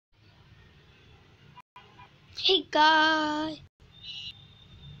Hey guys,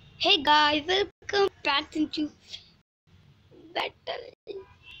 welcome back into Battle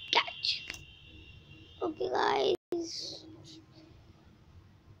Catch. Okay guys,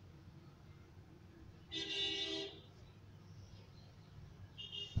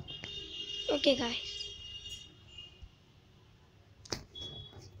 okay guys.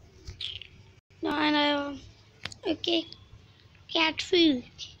 Now I know. Okay, cat food.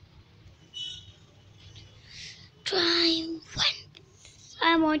 Try one.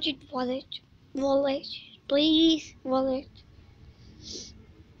 I want it wallet, please wallet.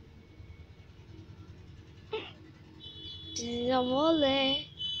 This is a wallet.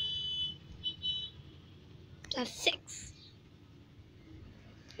 Plus 6.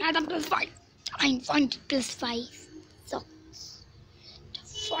 Now the plus 5. I want plus 5. So the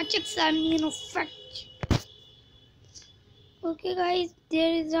projects are in effect. Okay guys,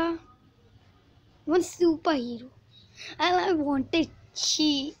 there is a one superhero and I wanted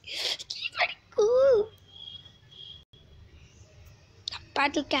she's very cool. The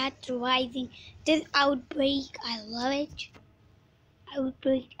battle cat rising. This outbreak, I love it.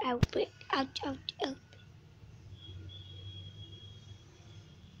 Outbreak, out.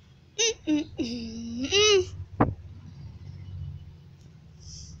 Mm, mm, mm,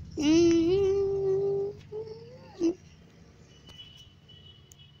 mm, mm.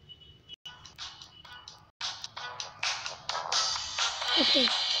 Okay,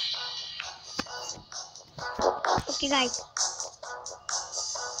 okay guys.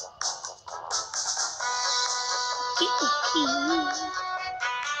 Okay.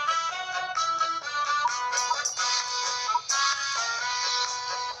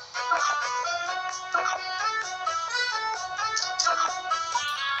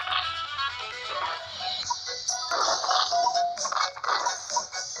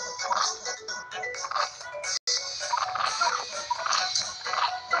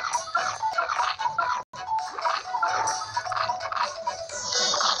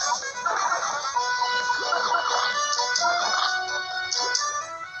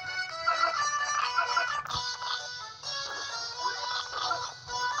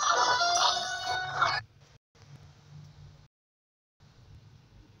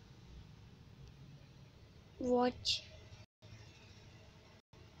 Watch.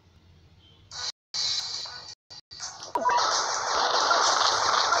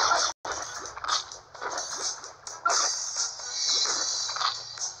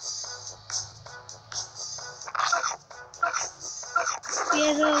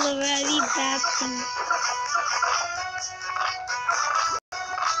 Here's a very bad thing.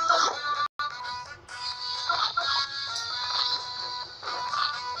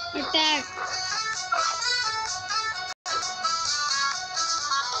 Attack.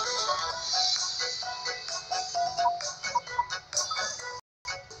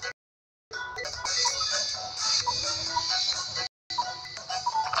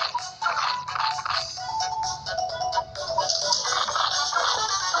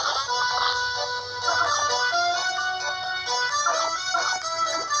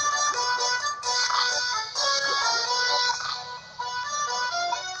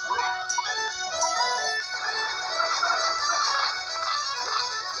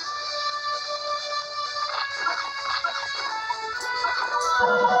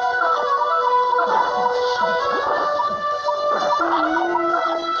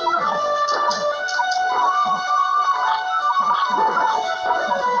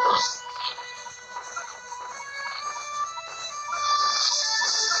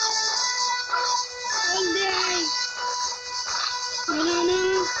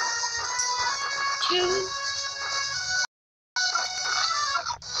 Banana. Two.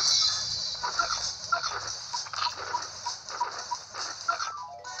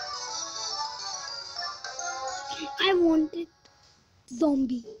 I wanted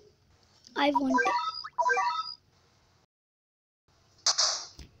zombie. I wanted.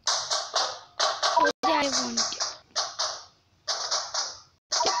 I wanted.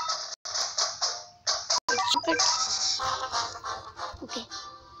 Okay.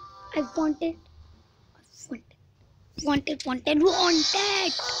 I wanted. Wanted.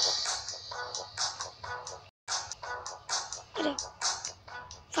 Okay.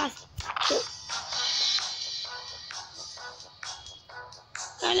 Fast. Go.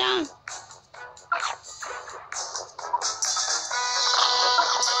 Come on.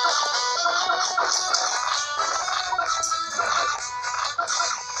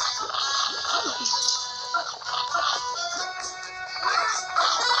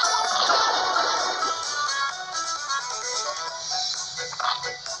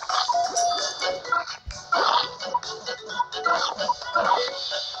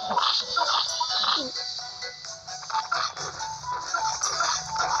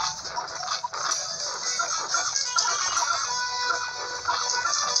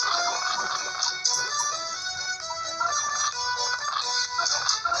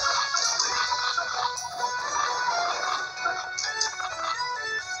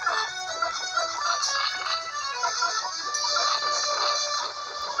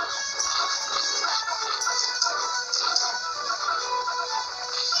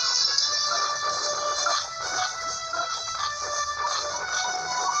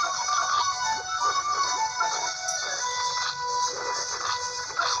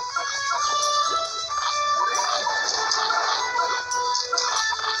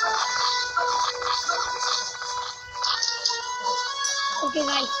 Okay,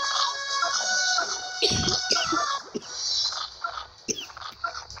 guys.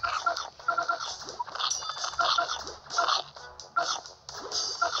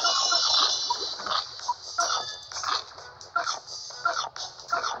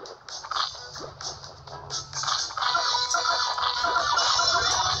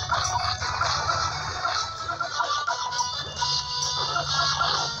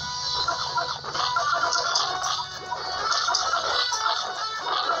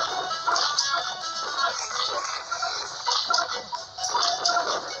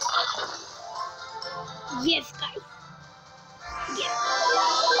 Yes, guys. Yes.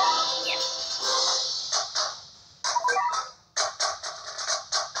 Yes.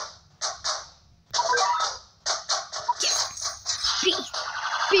 Yes. Peace.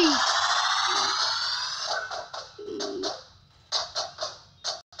 Peace.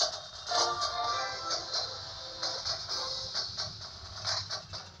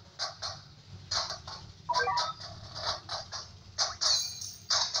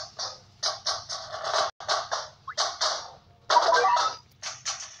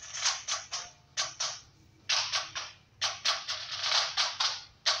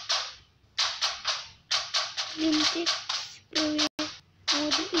 Limited explorer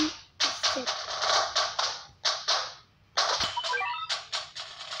mode in set.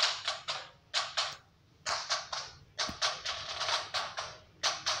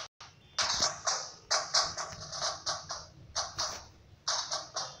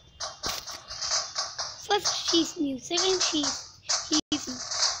 First she's new, second he's new.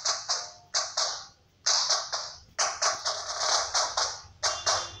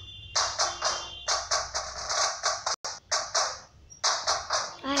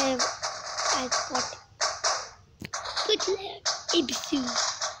 I've got good luck, ABC.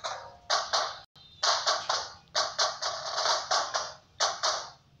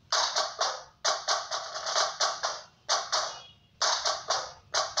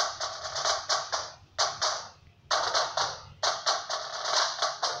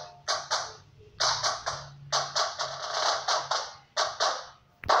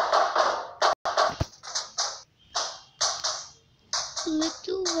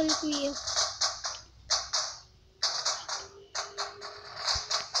 Little Valkyria.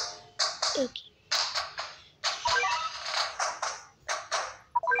 Okay.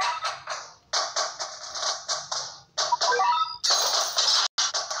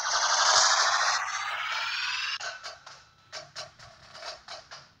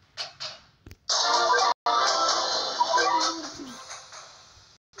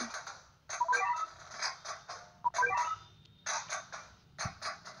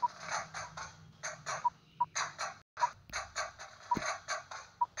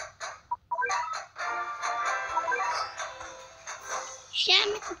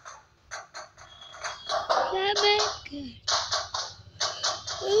 Shaman.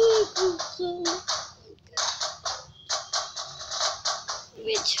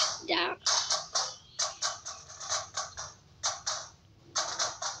 Which down.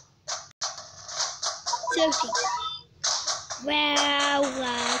 Sophie. Wow,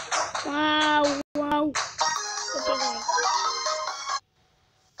 wow, wow, wow.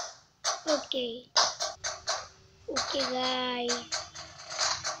 Okay, guys. Okay, guys.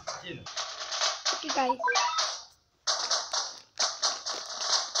 Okay, guys.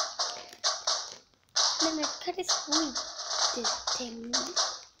 Then I cut his point. This thing,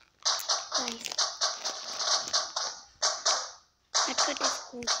 guys. I cut his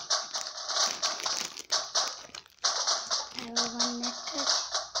point.